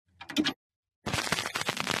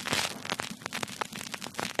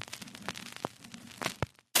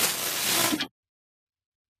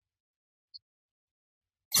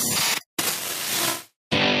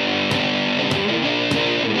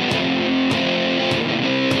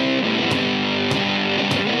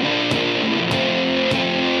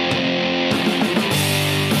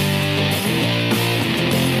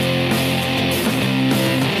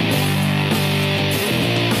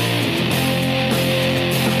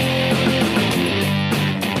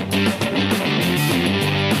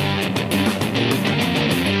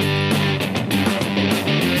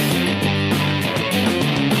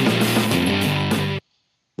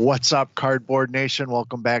What's up, Cardboard Nation?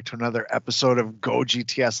 Welcome back to another episode of Go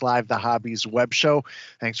GTS Live, the Hobbies web show.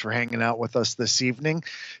 Thanks for hanging out with us this evening.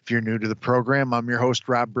 If you're new to the program, I'm your host,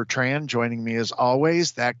 Rob Bertrand. Joining me as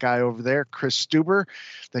always, that guy over there, Chris Stuber.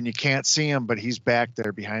 Then you can't see him, but he's back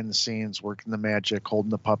there behind the scenes, working the magic,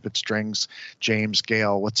 holding the puppet strings, James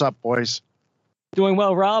Gale. What's up, boys? Doing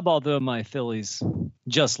well, Rob, although my Phillies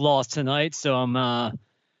just lost tonight. So I'm,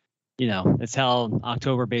 it's how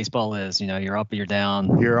October baseball is. You're up, you're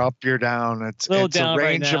down. You're up, you're down. It's a range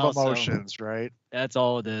right now, of emotions, right? That's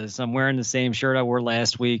all it is. I'm wearing the same shirt I wore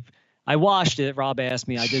last week. I washed it. Rob asked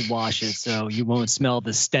me. I did wash it, so you won't smell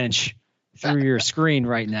the stench through your screen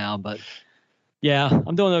right now. But, yeah,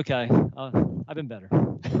 I'm doing okay. I've been better.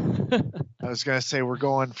 I was going to say we're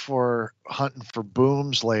going for hunting for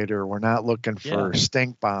booms later. We're not looking for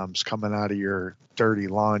stink bombs coming out of your dirty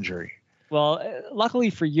laundry. Well, luckily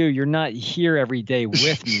for you, you're not here every day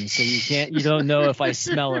with me, so you don't know if I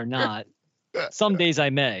smell or not. Some days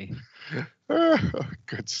I may.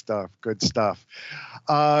 Good stuff.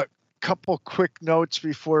 Couple quick notes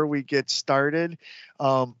before we get started.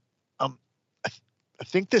 I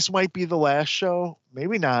think this might be the last show,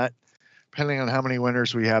 maybe not, depending on how many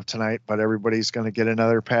winners we have tonight, but everybody's going to get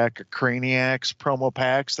another pack of Craniacs promo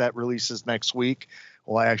packs. That releases next week.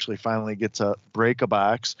 Well, I actually finally get to break a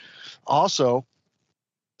box. Also,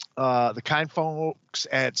 the kind folks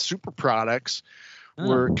at Super Products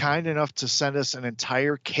were kind enough to send us an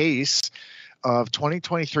entire case of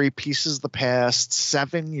 2023 Pieces of the Past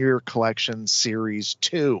 7-year collection series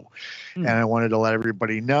 2. And I wanted to let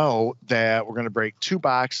everybody know that we're going to break 2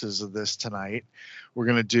 boxes of this tonight. We're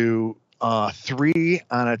going to do 3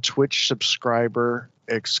 on a Twitch subscriber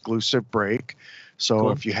exclusive break. So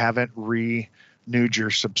cool. If you haven't renewed your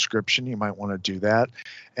subscription, you might want to do that.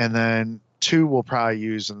 And then 2 we'll probably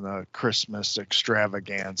use in the Christmas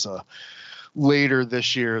extravaganza later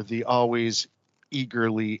this year, the always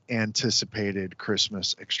eagerly anticipated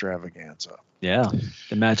Christmas extravaganza. Yeah,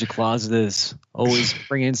 the Magic Closet is always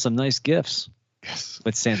bringing some nice gifts. Yes,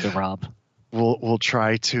 with Santa Rob. We'll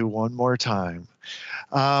try to one more time.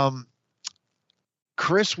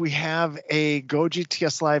 Chris, we have a Go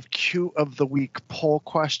GTS Live Q of the Week poll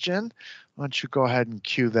question. Why don't you go ahead and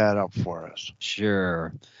cue that up for us?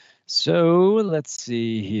 Sure. So let's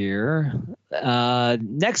see here.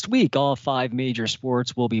 Next week, all 5 major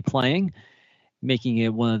sports will be playing, making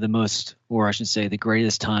it one of the most, or I should say, the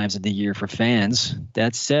greatest times of the year for fans.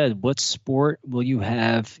 That said, what sport will you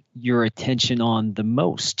have your attention on the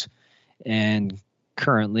most? And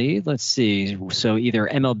currently, let's see. So either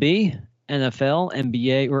MLB, NFL,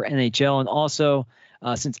 NBA, or NHL. And also,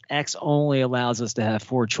 since X only allows us to have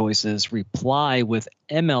 4 choices, reply with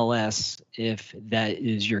MLS if that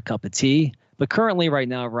is your cup of tea. But currently, right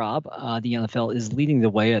now, Rob, the NFL is leading the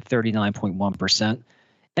way at 39.1%.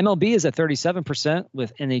 MLB is at 37%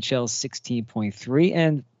 with NHL 16.3%.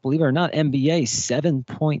 And believe it or not, NBA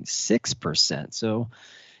 7.6%. So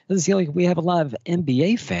it doesn't seem like we have a lot of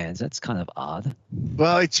NBA fans. That's kind of odd.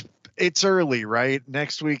 Well, it's early, right?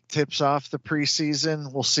 Next week tips off the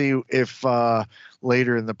preseason. We'll see if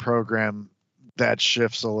later in the program that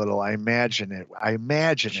shifts a little. I imagine it.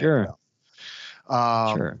 Sure.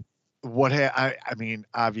 Sure. I mean,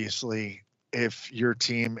 obviously, if your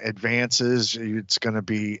team advances, it's going to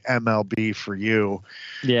be MLB for you.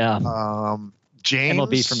 Yeah. James.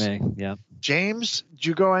 MLB for me. Yeah. James, did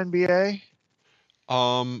you go NBA?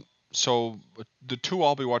 So the 2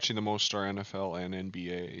 I'll be watching the most are NFL and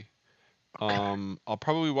NBA. Okay. I'll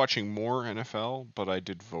probably be watching more NFL, but I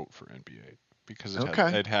did vote for NBA because I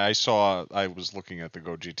was looking at the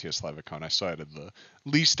Go GTS Live account. I saw it had the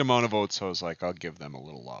least amount of votes, so I was like, I'll give them a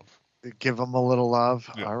little love. Give them a little love.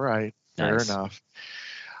 Yeah. All right. Fair enough.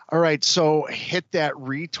 All right. So hit that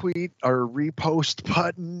retweet or repost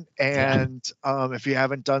button. And if you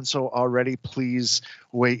haven't done so already, please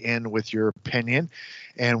weigh in with your opinion.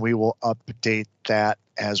 And we will update that,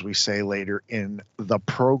 as we say, later in the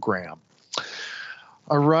program.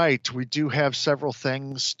 All right. We do have several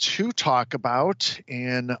things to talk about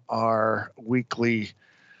in our weekly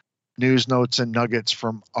news, notes, and nuggets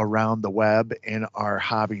from around the web in our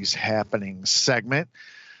Hobbies Happening segment.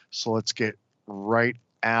 So let's get right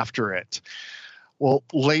after it. Well,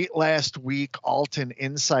 late last week, Alton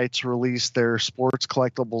Insights released their sports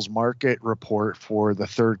collectibles market report for the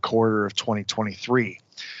third quarter of 2023.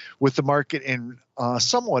 With the market in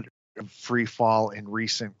somewhat free fall in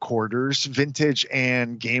recent quarters, vintage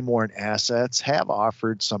and game-worn assets have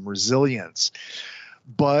offered some resilience.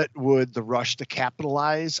 But would the rush to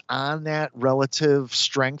capitalize on that relative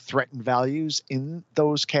strength threaten values in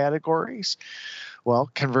those categories?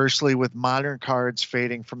 Well, conversely, with modern cards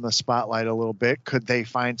fading from the spotlight a little bit, could they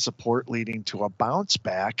find support leading to a bounce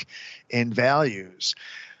back in values?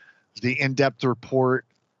 The in-depth report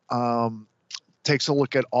takes a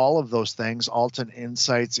look at all of those things. Alton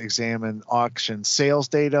Insights examine auction sales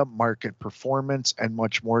data, market performance, and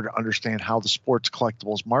much more to understand how the sports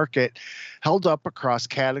collectibles market held up across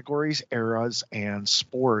categories, eras, and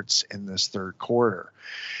sports in this third quarter.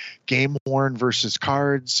 Game worn versus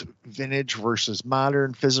cards, vintage versus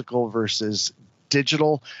modern, physical versus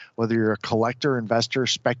digital, whether you're a collector, investor,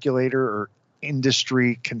 speculator, or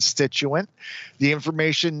industry constituent. The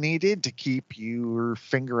information needed to keep your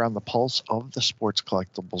finger on the pulse of the sports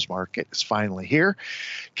collectibles market is finally here,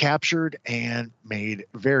 captured and made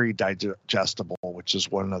very digestible, which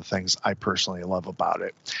is one of the things I personally love about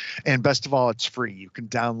it. And best of all, it's free. You can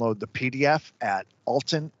download the PDF at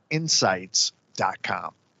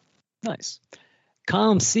altoninsights.com. Nice.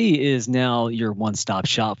 ComC is now your one-stop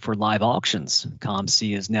shop for live auctions.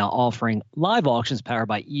 ComC is now offering live auctions powered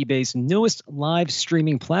by eBay's newest live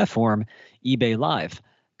streaming platform, eBay Live.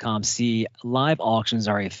 ComC live auctions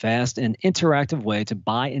are a fast and interactive way to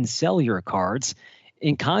buy and sell your cards.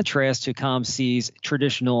 In contrast to ComC's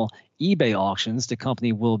traditional eBay auctions, the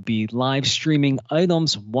company will be live streaming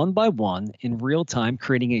items one by one in real time,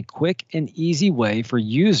 creating a quick and easy way for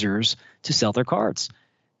users to sell their cards.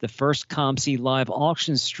 The first ComC live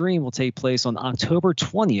auction stream will take place on October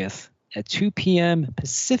 20th at 2 p.m.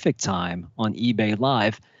 Pacific time on eBay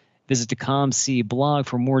Live. Visit the ComC blog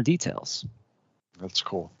for more details. That's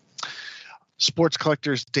cool. Sports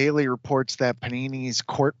Collectors Daily reports that Panini's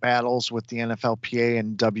court battles with the NFLPA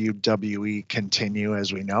and WWE continue,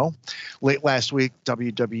 as we know. Late last week,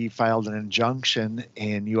 WWE filed an injunction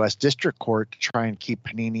in U.S. District Court to try and keep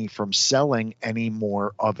Panini from selling any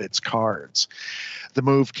more of its cards. The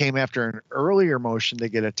move came after an earlier motion to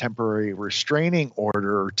get a temporary restraining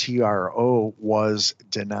order, or TRO, was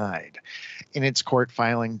denied. In its court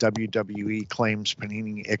filing, WWE claims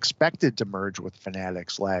Panini expected to merge with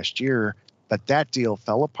Fanatics last year, but that deal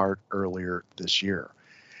fell apart earlier this year.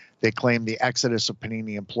 They claim the exodus of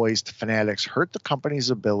Panini employees to Fanatics hurt the company's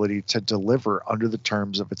ability to deliver under the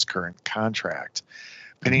terms of its current contract.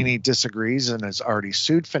 Panini disagrees and has already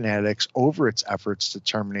sued Fanatics over its efforts to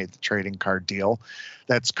terminate the trading card deal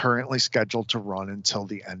that's currently scheduled to run until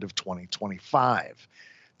the end of 2025.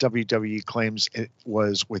 WWE claims it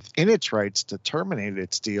was within its rights to terminate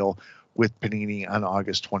its deal with Panini on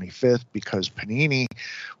August 25th because Panini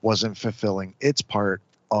wasn't fulfilling its part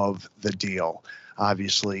of the deal.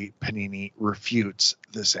 Obviously, Panini refutes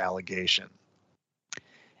this allegation.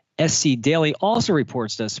 SC Daily also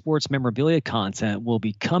reports that sports memorabilia content will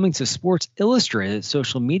be coming to Sports Illustrated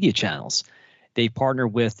social media channels. They partner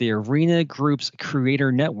with the Arena Group's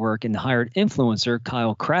creator network and hired influencer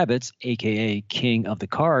Kyle Kravitz, aka King of the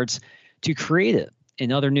Cards, to create it.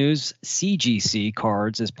 In other news, CGC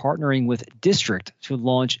Cards is partnering with District to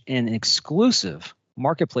launch an exclusive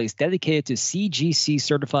marketplace dedicated to CGC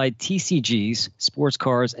certified TCGs, sports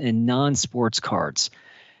cards, and non-sports cards.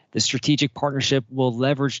 The strategic partnership will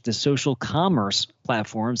leverage the social commerce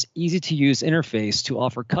platform's easy-to-use interface to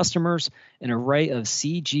offer customers an array of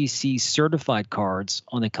CGC certified cards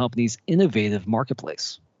on the company's innovative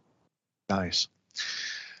marketplace. Nice.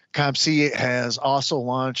 ComC has also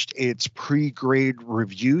launched its pre-grade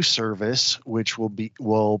review service, which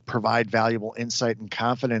will provide valuable insight and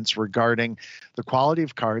confidence regarding the quality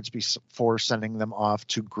of cards before sending them off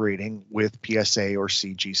to grading with PSA or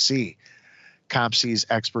CGC. ComC's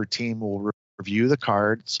expert team will review the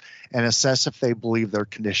cards and assess if they believe their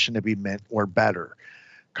condition to be mint or better.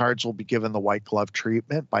 Cards will be given the white glove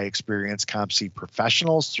treatment by experienced ComC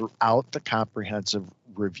professionals throughout the comprehensive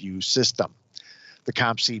review system. The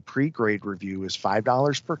ComC pre-grade review is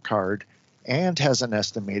 $5 per card and has an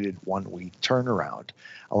estimated 1-week turnaround,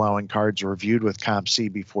 allowing cards reviewed with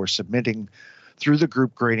ComC before submitting through the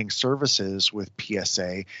group grading services with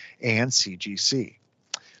PSA and CGC.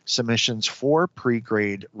 Submissions for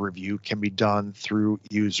pre-grade review can be done through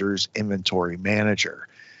users' inventory manager.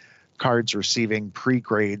 Cards receiving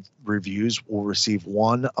pre-grade reviews will receive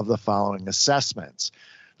one of the following assessments.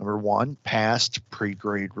 Number 1, passed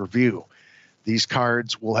pre-grade review. These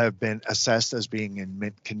cards will have been assessed as being in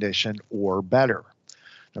mint condition or better.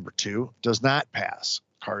 Number 2, does not pass.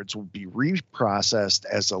 Cards will be reprocessed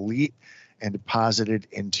as elite and deposited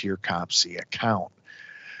into your ComC account.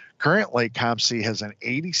 Currently, ComC has an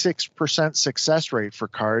 86% success rate for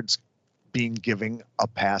cards being given a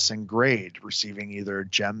passing grade, receiving either a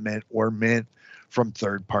gem mint or mint from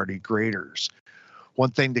third-party graders.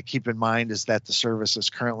 One thing to keep in mind is that the service is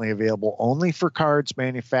currently available only for cards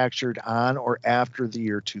manufactured on or after the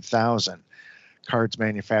year 2000. Cards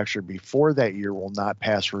manufactured before that year will not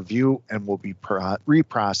pass review and will be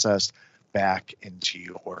reprocessed back into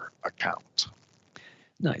your account.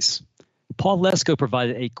 Nice. Paul Lesko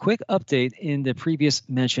provided a quick update in the previous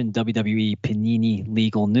mentioned WWE Panini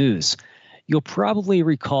legal news. You'll probably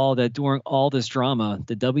recall that during all this drama,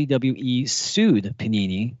 the WWE sued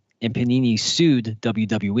Panini and Panini sued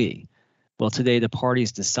WWE. Well, today the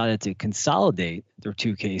parties decided to consolidate their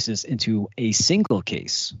two cases into a single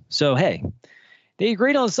case. So, hey, they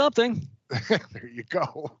agreed on something. There you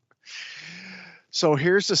go. So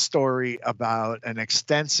here's a story about an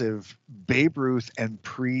extensive Babe Ruth and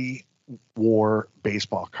pre-war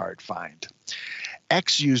baseball card find.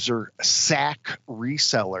 Ex-user Sack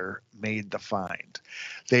Reseller made the find.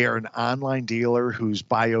 They are an online dealer whose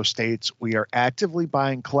bio states, "We are actively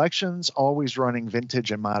buying collections, always running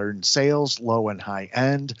vintage and modern sales, low and high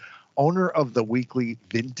end, owner of the weekly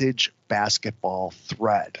Vintage Basketball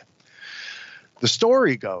Thread." The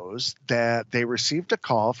story goes that they received a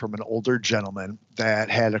call from an older gentleman that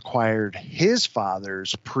had acquired his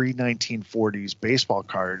father's pre-1940s baseball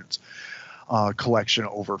cards collection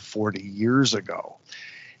over 40 years ago.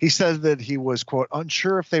 He said that he was, quote,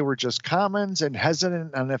 unsure if they were just commons and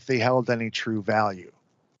hesitant on if they held any true value,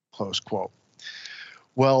 close quote.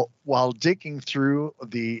 Well, while digging through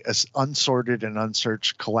the unsorted and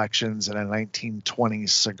unsearched collections in a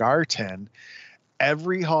 1920s cigar tin,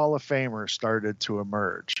 every Hall of Famer started to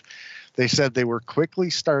emerge. They said they were quickly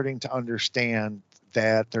starting to understand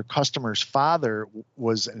that their customer's father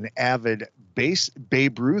was an avid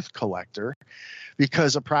Babe Ruth collector,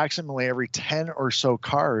 because approximately every 10 or so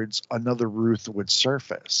cards, another Ruth would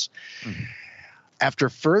surface. Mm-hmm. After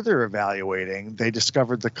further evaluating, they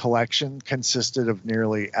discovered the collection consisted of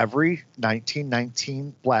nearly every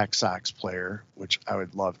 1919 Black Sox player, which I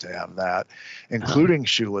would love to have that, including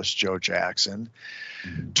Shoeless Joe Jackson,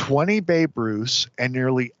 20 Babe Ruths, and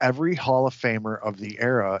nearly every Hall of Famer of the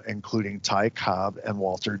era, including Ty Cobb and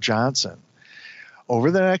Walter Johnson.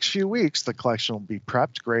 Over the next few weeks, the collection will be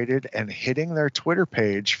prepped, graded, and hitting their Twitter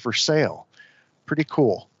page for sale. Pretty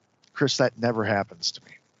cool. Chris, that never happens to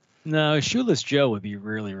me. No, Shoeless Joe would be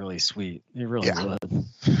really, really sweet. It really would.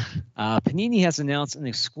 Panini has announced an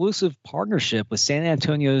exclusive partnership with San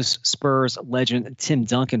Antonio's Spurs legend Tim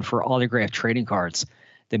Duncan for autographed trading cards.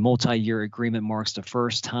 The multi-year agreement marks the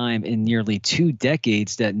first time in nearly 2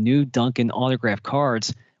 decades that new Duncan autographed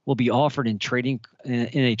cards will be offered in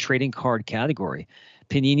a trading card category.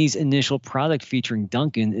 Panini's initial product featuring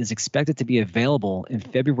Duncan is expected to be available in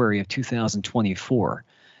February of 2024.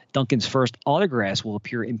 Duncan's first autographs will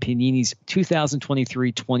appear in Panini's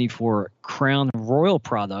 2023-24 Crown Royal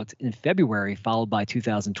product in February, followed by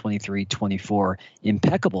 2023-24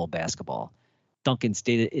 Impeccable Basketball. Duncan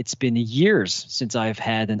stated, "It's been years since I've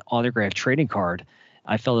had an autographed trading card.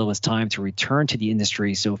 I felt it was time to return to the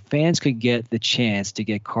industry so fans could get the chance to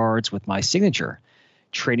get cards with my signature.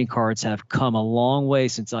 Trading cards have come a long way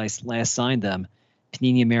since I last signed them.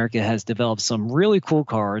 Panini America has developed some really cool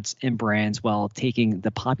cards and brands while taking the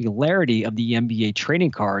popularity of the NBA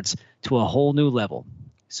trading cards to a whole new level.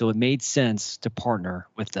 So it made sense to partner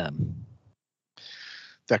with them."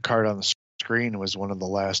 That card on the screen was one of the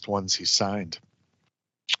last ones he signed.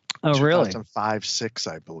 Oh, really? 2005-06,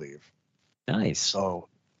 I believe. Nice. So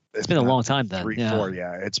it's been a long time then. 4,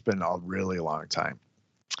 yeah. It's been a really long time.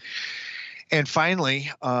 And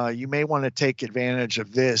finally, you may want to take advantage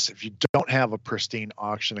of this. If you don't have a pristine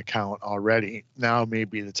auction account already, now may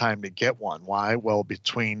be the time to get one. Why? Well,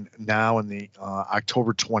 between now and the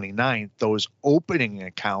October 29th, those opening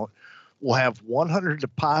account will have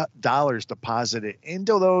 $100 deposited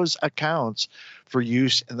into those accounts for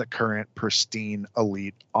use in the current pristine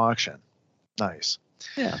elite auction. Nice.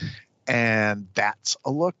 Yeah. And that's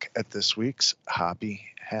a look at this week's hobby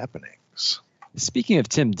happenings. Speaking of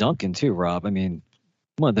Tim Duncan too, Rob, I mean,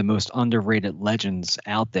 one of the most underrated legends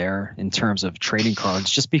out there in terms of trading cards,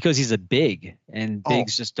 just because he's a big, and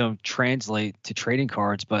bigs just don't translate to trading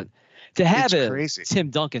cards. But to have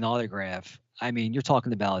Tim Duncan autograph, I mean, you're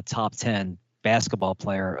talking about a top 10 basketball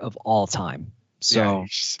player of all time. So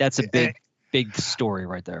that's a big story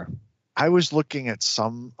right there. I was looking at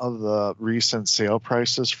some of the recent sale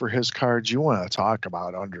prices for his cards. You want to talk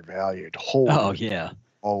about undervalued.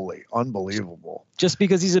 Holy, unbelievable. Just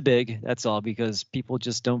because he's a big, that's all, because people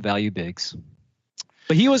just don't value bigs.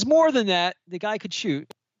 But he was more than that. The guy could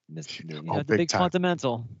shoot. The big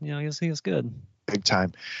fundamental. He was good. Big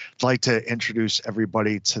time. I'd like to introduce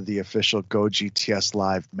everybody to the official Go GTS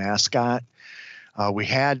Live mascot. We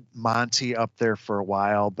had Monty up there for a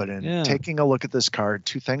while, but in taking a look at this card,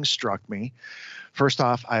 2 things struck me. First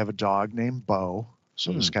off, I have a dog named Bo.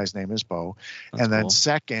 So this guy's name is Bo. That's cool. Then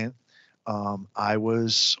second, I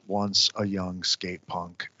was once a young skate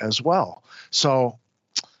punk as well. So,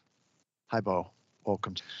 hi, Bo.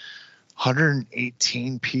 Welcome.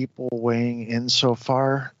 118 people weighing in so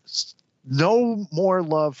far. No more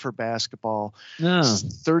love for basketball. No.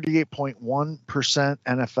 38.1%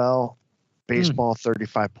 NFL. Baseball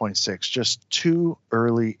 35.6. Just too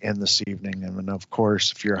early in this evening. And then, of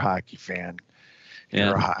course, if you're a hockey fan,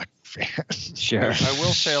 you're a hockey fan. Sure. I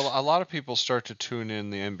will say a lot of people start to tune in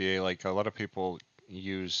the NBA. Like a lot of people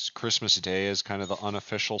use Christmas Day as kind of the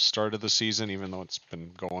unofficial start of the season, even though it's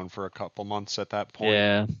been going for a couple months at that point.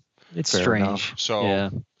 Yeah, it's Fair strange. enough.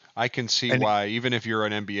 So I can see why, even if you're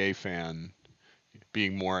an NBA fan,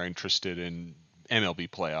 being more interested in MLB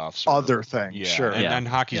playoffs. Other things, sure. And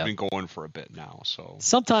hockey's been going for a bit now. So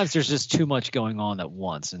sometimes there's just too much going on at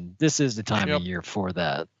once, and this is the time of year for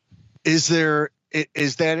that. Is that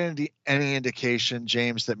any indication,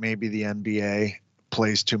 James, that maybe the NBA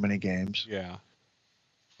plays too many games? Yeah,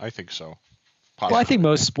 I think so. Possibly. Well,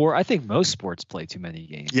 I think most sports play too many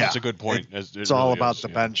games. Yeah, that's a good point. It's really all about the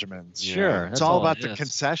Benjamins. Yeah. Sure, it's all about the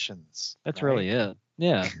concessions. That's really it.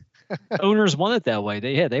 Yeah, owners want it that way.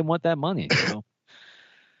 They want that money. So.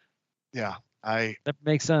 Yeah, that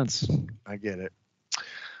makes sense. I get it.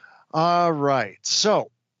 All right,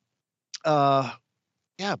 so,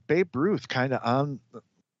 Babe Ruth kind of on a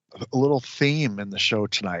little theme in the show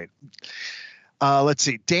tonight. Let's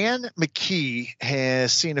see. Dan McKee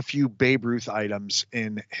has seen a few Babe Ruth items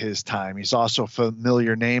in his time. He's also a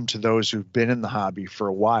familiar name to those who've been in the hobby for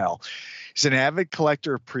a while. He's an avid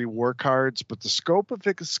collector of pre-war cards, but the scope of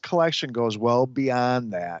his collection goes well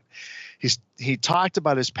beyond that. He talked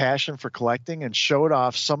about his passion for collecting and showed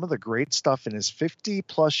off some of the great stuff in his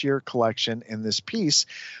 50-plus year collection in this piece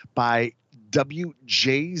by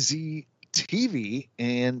WJZ TV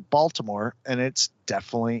in Baltimore, and it's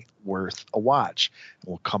definitely worth a watch.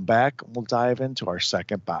 We'll come back and we'll dive into our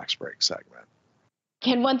second box break segment.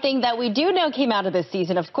 And one thing that we do know came out of this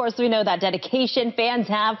season, of course, we know that dedication fans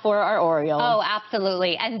have for our Orioles. Oh,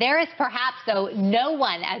 absolutely. And there is perhaps, though, no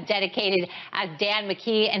one as dedicated as Dan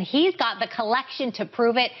McKee, and he's got the collection to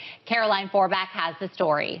prove it. Caroline Forback has the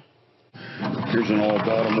story. Here's an all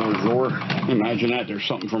Baltimore drawer. Imagine that. There's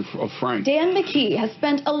something from Frank. Dan McKee has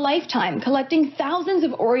spent a lifetime collecting thousands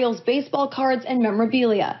of Orioles baseball cards and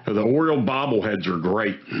memorabilia. The Oriole bobbleheads are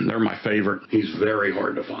great. They're my favorite. He's very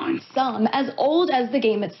hard to find. Some as old as the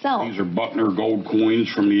game itself. These are Buckner gold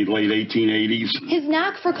coins from the late 1880s. His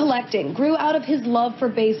knack for collecting grew out of his love for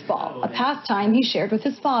baseball, a pastime he shared with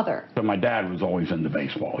his father. But my dad was always into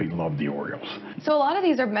baseball. He loved the Orioles. So a lot of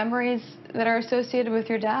these are memories that are associated with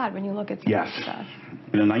your dad when you look at some of this stuff.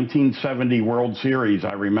 In the 1970 World Series,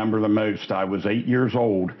 I remember the most. I was 8 years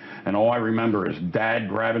old, and all I remember is Dad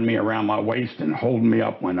grabbing me around my waist and holding me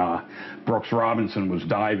up when Brooks Robinson was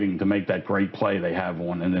diving to make that great play they have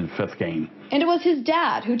on in the fifth game. And it was his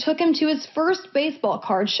dad who took him to his first baseball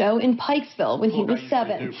card show in Pikesville when he was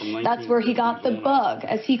 7. That's where he got the bug,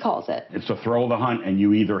 as he calls it. It's a thrill of the hunt, and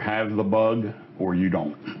you either have the bug or you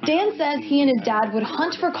don't. Dan says he and his dad would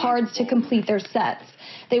hunt for cards to complete their sets.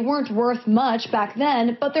 They weren't worth much back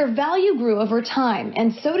then, but their value grew over time,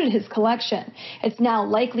 and so did his collection. It's now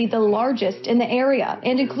likely the largest in the area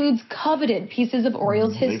and includes coveted pieces of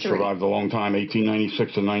Orioles history. They've survived a long time,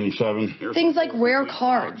 1896 to 97. Things like rare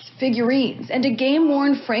cards, figurines, and a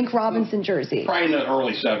game-worn Frank Robinson jersey. Probably in the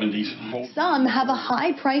early 70s. Some have a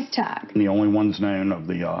high price tag. The only ones known of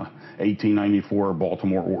the 1894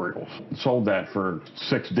 Baltimore Orioles. Sold that for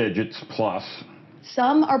 6 digits plus.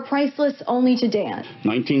 Some are priceless only to Dan.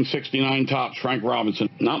 1969 Topps Frank Robinson.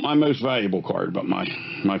 Not my most valuable card, but my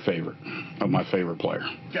favorite of my favorite player.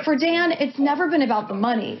 For Dan, it's never been about the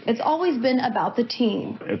money. It's always been about the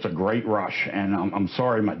team. It's a great rush, and I'm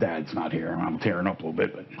sorry my dad's not here. I'm tearing up a little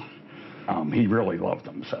bit, but he really loved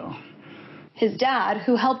them, so. His dad,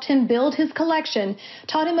 who helped him build his collection,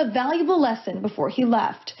 taught him a valuable lesson before he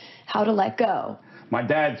left: how to let go. My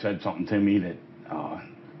dad said something to me that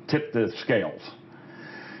tipped the scales.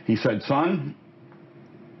 He said, "Son,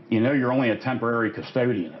 you know you're only a temporary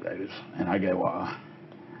custodian of those." And I go,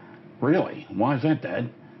 really? Why is that, Dad?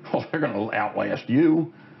 Well, they're going to outlast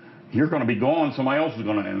you. You're going to be gone. Somebody else is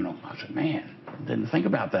going to own them. I said, man, I didn't think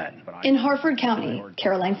about that. In Harford County,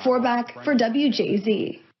 Caroline Forback for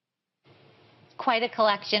WJZ. Quite a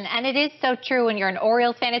collection, and it is so true when you're an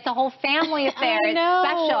Orioles fan. It's a whole family affair. It's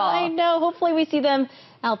special. I know. Hopefully we see them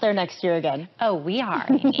out there next year again. Oh, we are.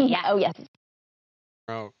 Yeah. Oh, yes.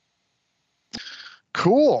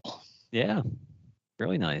 Cool. Yeah.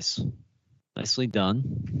 Really nice. Nicely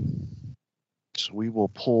done. So we will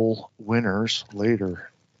pull winners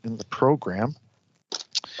later in the program.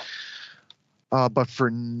 But for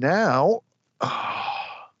now,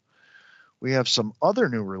 we have some other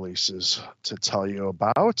new releases to tell you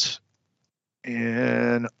about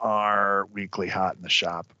in our weekly Hot in the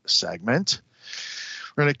Shop segment.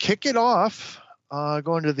 We're going to kick it off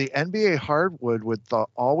going to the NBA hardwood with the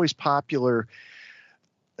always popular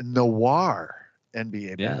Noir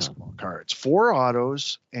NBA basketball cards. 4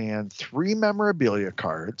 autos and 3 memorabilia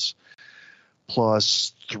cards,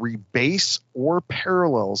 plus 3 base or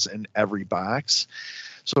parallels in every box.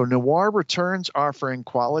 So Noir returns offering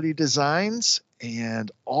quality designs,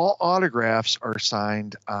 and all autographs are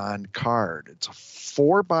signed on card. It's a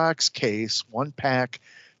 4-box case, 1 pack,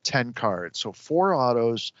 10 cards. So 4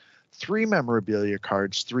 autos, 3 memorabilia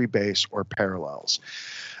cards, 3 base or parallels.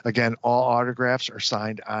 Again, all autographs are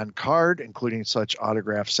signed on card, including such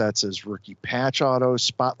autograph sets as rookie patch autos,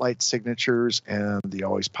 spotlight signatures, and the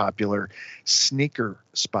always popular sneaker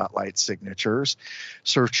spotlight signatures.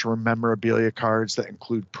 Search for memorabilia cards that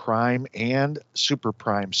include prime and super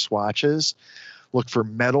prime swatches. Look for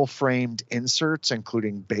metal framed inserts,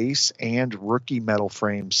 including base and rookie metal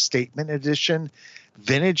frame statement edition,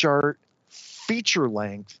 vintage art, feature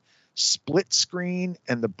length, split screen,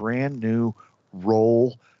 and the brand new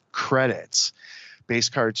roll credits. Base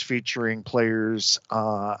cards featuring players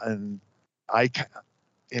in iconic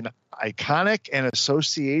and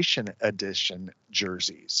association edition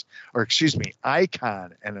jerseys, or excuse me,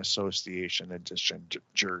 icon and association edition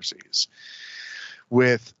jerseys,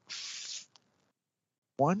 with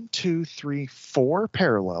 4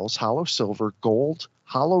 parallels, hollow silver, gold,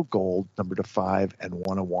 hollow gold, number to 5, and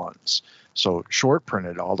 101s. So short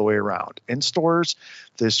printed all the way around. In stores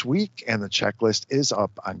this week, and the checklist is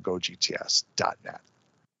up on GoGTS.net.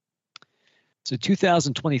 So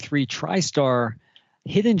 2023 TriStar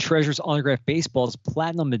Hidden Treasures Autographed Baseballs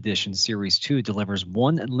Platinum Edition Series 2 delivers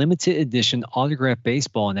 1 limited edition autographed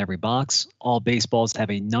baseball in every box. All baseballs have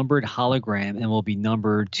a numbered hologram and will be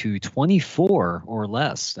numbered to 24 or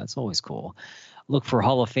less. That's always cool. Look for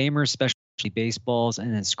Hall of Famers, specialty baseballs,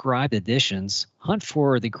 and inscribed editions. Hunt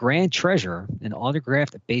for the Grand Treasure, an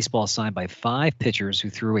autographed baseball signed by 5 pitchers who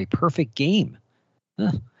threw a perfect game.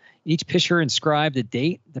 Each pitcher inscribed the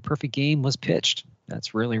date the perfect game was pitched.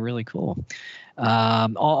 That's really, really cool.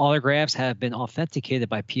 All autographs have been authenticated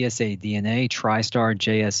by PSA DNA, TriStar,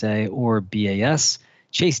 JSA, or BAS.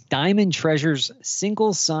 Chase Diamond Treasures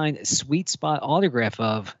single signed sweet spot autograph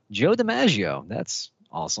of Joe DiMaggio. That's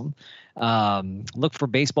awesome. Look for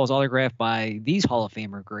baseballs autographed by these Hall of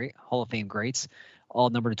Fame greats, all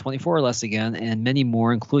numbered to 24 or less again, and many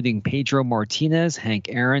more, including Pedro Martinez, Hank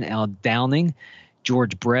Aaron, Al Downing,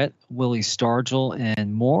 George Brett, Willie Stargell,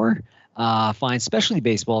 and more. Find specialty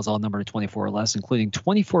baseballs all numbered to 24 or less, including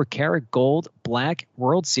 24-karat gold, black,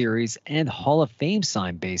 World Series, and Hall of Fame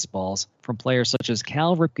signed baseballs from players such as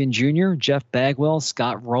Cal Ripken Jr., Jeff Bagwell,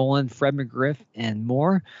 Scott Rowland, Fred McGriff, and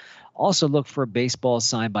more. Also look for baseballs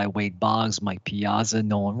signed by Wade Boggs, Mike Piazza,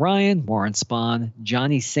 Nolan Ryan, Warren Spahn,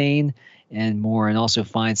 Johnny Sane, and more. And also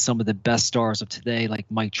find some of the best stars of today like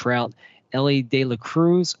Mike Trout, Ellie De La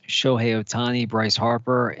Cruz, Shohei Ohtani, Bryce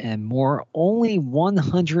Harper, and more. Only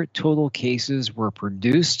 100 total cases were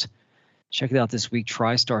produced. Check it out this week.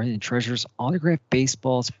 TriStar Hidden Treasures Autographed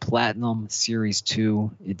Baseballs Platinum Series 2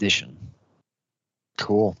 edition.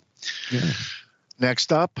 Cool. Yeah.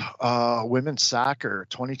 Next up, women's soccer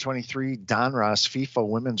 2023 Donruss FIFA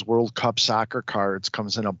Women's World Cup soccer cards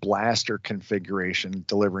comes in a blaster configuration,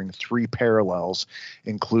 delivering 3 parallels,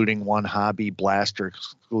 including 1 hobby blaster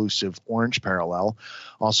exclusive orange parallel.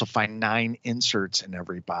 Also find 9 inserts in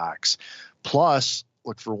every box. Plus,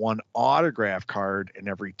 look for 1 autograph card in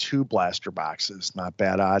every 2 blaster boxes. Not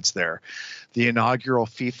bad odds there. The inaugural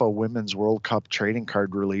FIFA Women's World Cup trading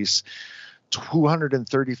card release,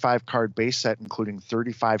 235 card base set, including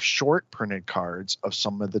 35 short printed cards of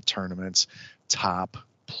some of the tournament's top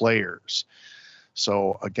players.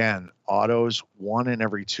 So again, autos, 1 in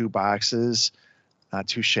every 2 boxes, not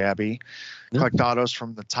too shabby. Collect autos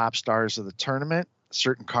from the top stars of the tournament.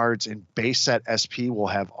 Certain cards in base set SP will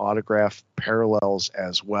have autograph parallels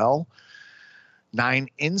as well. 9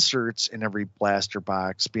 inserts in every blaster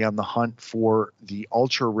box. Be on the hunt for the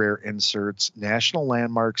ultra rare inserts, national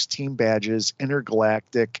landmarks, team badges,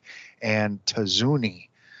 intergalactic, and Tazuni.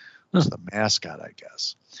 That's the mascot, I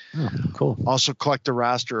guess. Oh, cool. Also collect a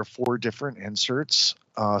roster of 4 different inserts: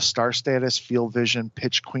 Star Status, Field Vision,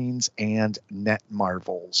 Pitch Queens, and Net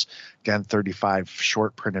Marvels. Again, 35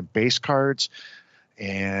 short printed base cards,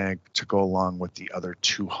 and to go along with the other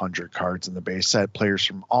 200 cards in the base set. Players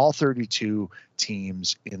from all 32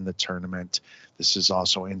 teams in the tournament. This is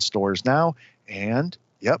also in stores now. And,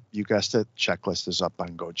 yep, you guessed it, checklist is up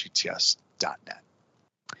on GoGTS.net.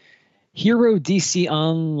 Hero DC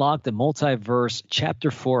unlocked the Multiverse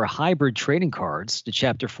Chapter 4 hybrid trading cards. The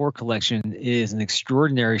Chapter 4 collection is an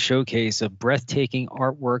extraordinary showcase of breathtaking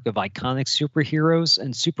artwork of iconic superheroes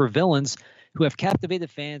and supervillains who have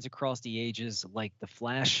captivated fans across the ages, like The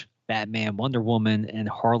Flash, Batman, Wonder Woman, and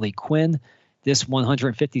Harley Quinn. This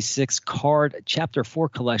 156-card Chapter 4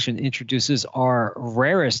 collection introduces our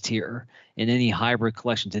rarest tier in any hybrid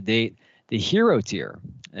collection to date, the Hero tier.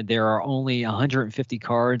 There are only 150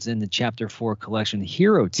 cards in the Chapter 4 collection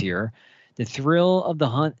Hero tier. The thrill of the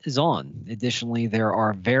hunt is on. Additionally, there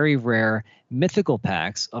are very rare mythical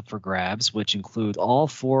packs up for grabs, which include all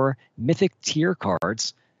 4 mythic tier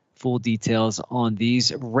cards. Full details on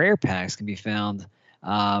these rare packs can be found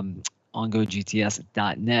on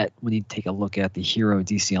GoGTS.net when you take a look at the Hero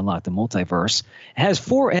DC Unlock the Multiverse.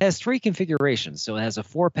 It has 3 configurations. So it has a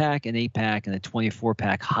 4-pack, an 8-pack, and a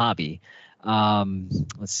 24-pack hobby.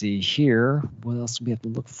 Let's see here. What else do we have to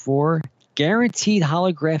look for? Guaranteed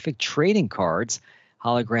holographic trading cards.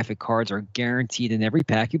 Holographic cards are guaranteed in every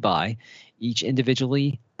pack you buy. Each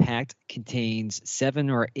individually packed contains 7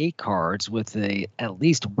 or 8 cards with at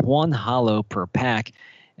least 1 holo per pack.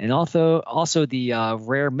 And also the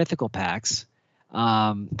rare mythical packs.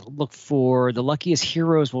 Look for the luckiest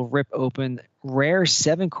heroes will rip open rare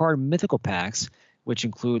 7-card mythical packs, which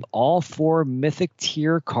include all 4 mythic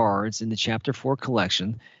tier cards in the Chapter 4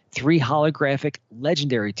 collection, 3 holographic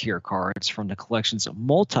legendary tier cards from the collection's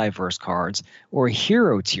multiverse cards, or a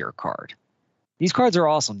hero tier card. These cards are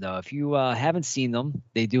awesome, though. If you haven't seen them,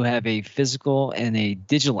 they do have a physical and a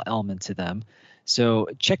digital element to them. So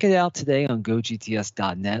check it out today on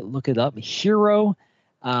GoGTS.net. Look it up. Hero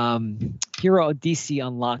DC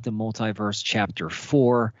Unlocked the Multiverse Chapter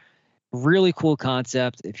 4. Really cool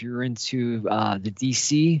concept. If you're into the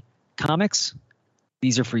DC comics,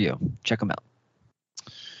 these are for you. Check them out.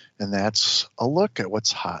 And that's a look at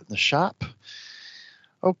what's hot in the shop.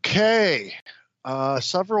 Okay.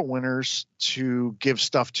 Several winners to give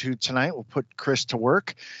stuff to tonight. We'll put Chris to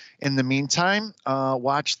work. In the meantime,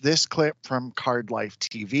 watch this clip from Card Life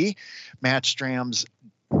TV. Matt Strams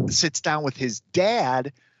sits down with his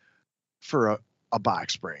dad for a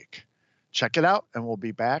box break. Check it out, and we'll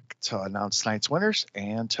be back to announce tonight's winners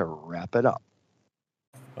and to wrap it up.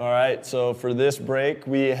 All right, so for this break,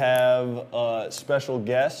 we have a special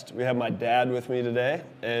guest. We have my dad with me today,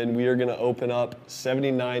 and we are going to open up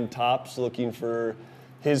 79 tops looking for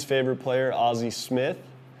his favorite player, Ozzie Smith.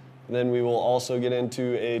 Then we will also get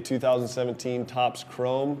into a 2017 Topps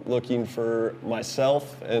Chrome looking for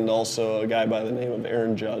myself and also a guy by the name of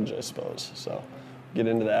Aaron Judge, I suppose. So get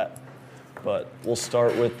into that. But we'll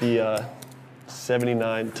start with the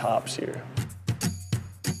 79 Topps here.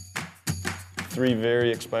 3 very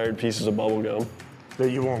expired pieces of bubble gum.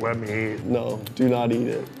 That you won't let me eat. No, do not eat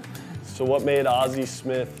it. So what made Ozzie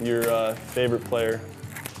Smith your favorite player?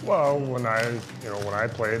 Well, when I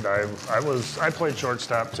played, I played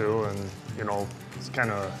shortstop too, and it's kind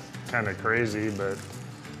of crazy, but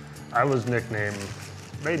I was they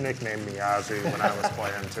nicknamed me Ozzie when I was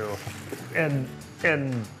playing too, and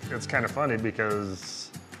it's kind of funny because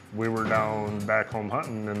we were down back home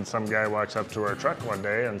hunting, and some guy walks up to our truck one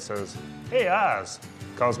day and says, "Hey, Oz,"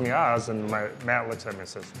 calls me Oz, and Matt looks at me and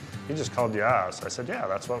says, "He just called you Oz." I said, "Yeah,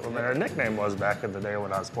 that's what my nickname was back in the day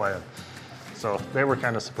when I was playing." So they were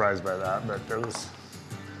kind of surprised by that, but it was.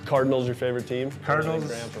 Cardinals your favorite team? Cardinals,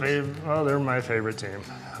 they're my favorite team.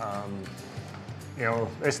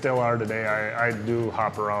 They still are today. I do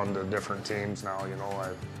hop around to different teams now.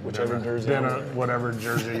 Whichever jersey. Whatever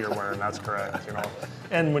jersey you're wearing, that's correct.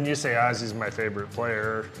 And when you say Ozzie's my favorite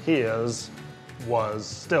player, he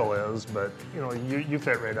still is, but you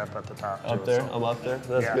fit right up at the top. Up there? So. I'm up there?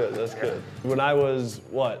 That's good, that's good. When I was,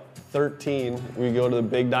 13, we go to the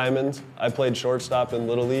Big Diamonds. I played shortstop in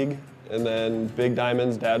Little League, and then Big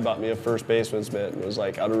Diamonds, Dad bought me a first baseman's mitt and was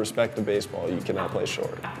like, out of respect to baseball, you cannot play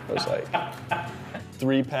short. I was like,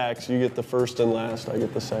 3 packs, you get the first and last, I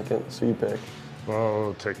get the second, so you pick. Well,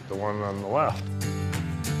 I'll take the one on the left.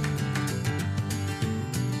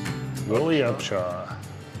 Willie Upshaw.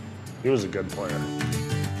 He was a good player.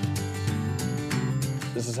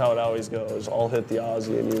 This is how it always goes. I'll hit the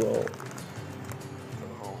Ozzie and you won't.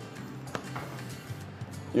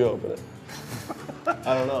 You open it.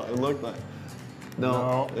 I don't know. It looked like.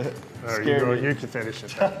 No. You can finish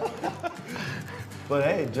it. But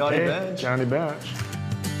hey, Johnny Bench. Johnny Bench.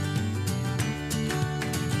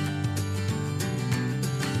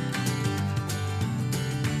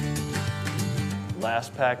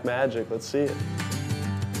 Last pack magic. Let's see it.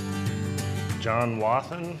 John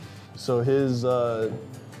Wathan. So his son's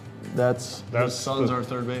our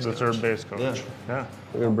third base coach. The third base coach. Yeah.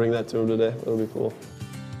 We're gonna bring that to him today. That'll be cool.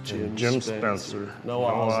 Jim Spencer. No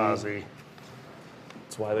Ozzy.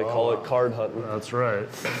 That's why they call it card hunting. That's right.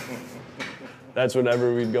 That's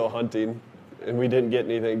whenever we'd go hunting and we didn't get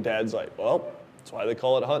anything, Dad's like, well, that's why they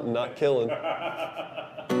call it hunting, not killing.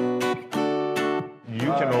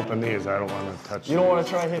 You can open these. I don't want to touch You don't want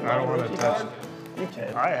to try hitting my rookie card? You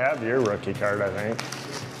can. I have your rookie card, I think.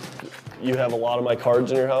 You have a lot of my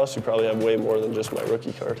cards in your house. You probably have way more than just my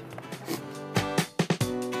rookie card.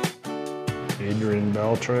 Adrian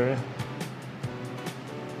Beltre.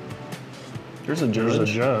 There's a judge. There's a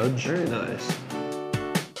judge. Very nice.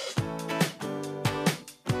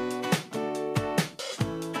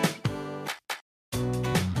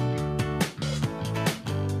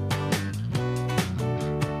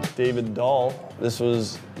 David Dahl. This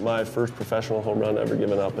was my first professional home run ever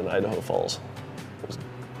given up in Idaho Falls. It was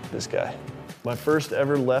this guy. My first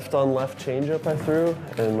ever left-on-left changeup I threw,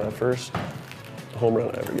 and my first home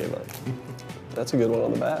run I ever gave up. That's a good one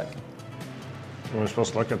on the back. We're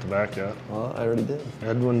supposed to look at the back yet. Well, I already did.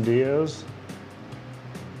 Edwin Diaz.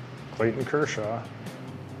 Clayton Kershaw.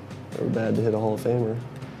 Never bad to hit a Hall of Famer.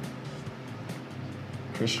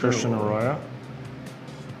 Christian Arroyo.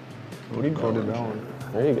 Cody Bellinger.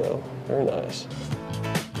 There you go. Very nice.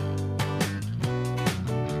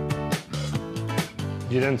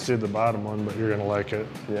 You didn't see the bottom one, but you're going to like it.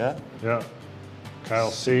 Yeah? Yeah.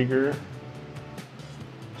 Kyle Seager.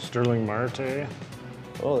 Sterling Marte.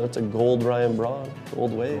 Oh, that's a gold Ryan Braun.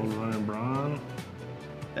 Gold wave. Gold Ryan Braun.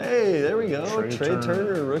 Hey, there we go. Trey Turner.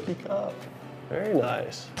 Turner, rookie cup. Very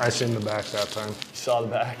nice. I seen the back that time. You saw the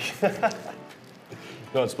back.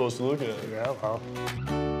 Not supposed to look at it. Yeah, well.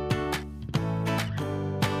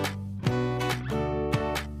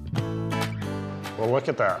 Well, look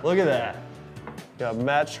at that. Look at that. Got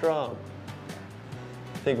Matt Strom.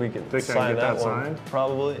 I think we can sign that one. Signed?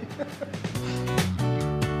 Probably.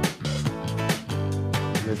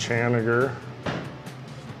 Mitch Haniger.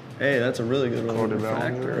 Hey, that's a really good one. Cody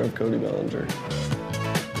Refractor Bellinger. of Cody Bellinger.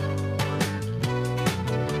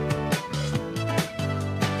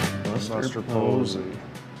 Buster Posey.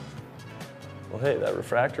 Well, hey, that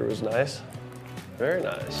refractor was nice. Very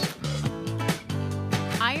nice.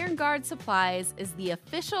 Iron Guard Supplies is the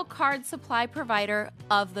official card supply provider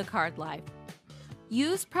of the Card Life.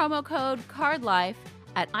 Use promo code CARDLIFE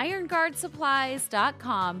at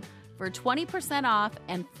ironguardsupplies.com for 20% off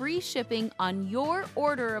and free shipping on your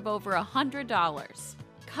order of over $100.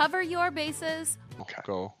 Cover your bases. Okay.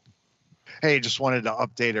 Go. Hey, just wanted to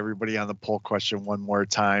update everybody on the poll question one more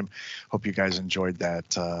time. Hope you guys enjoyed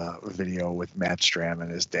that video with Matt Stram and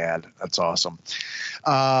his dad. That's awesome.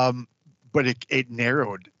 But it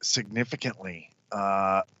narrowed significantly.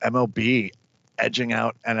 MLB edging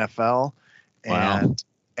out NFL, and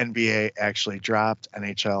NBA actually dropped.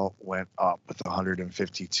 NHL went up with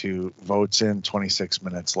 152 votes in, 26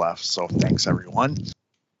 minutes left. So thanks, everyone.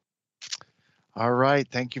 All right.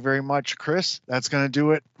 Thank you very much, Chris. That's going to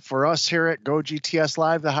do it for us here at Go GTS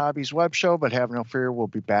Live, the Hobbies web show. But have no fear, we'll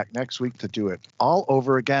be back next week to do it all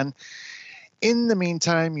over again. In the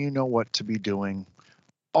meantime, you know what to be doing.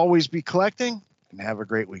 Always be collecting, and have a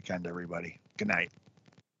great weekend, everybody. Good night.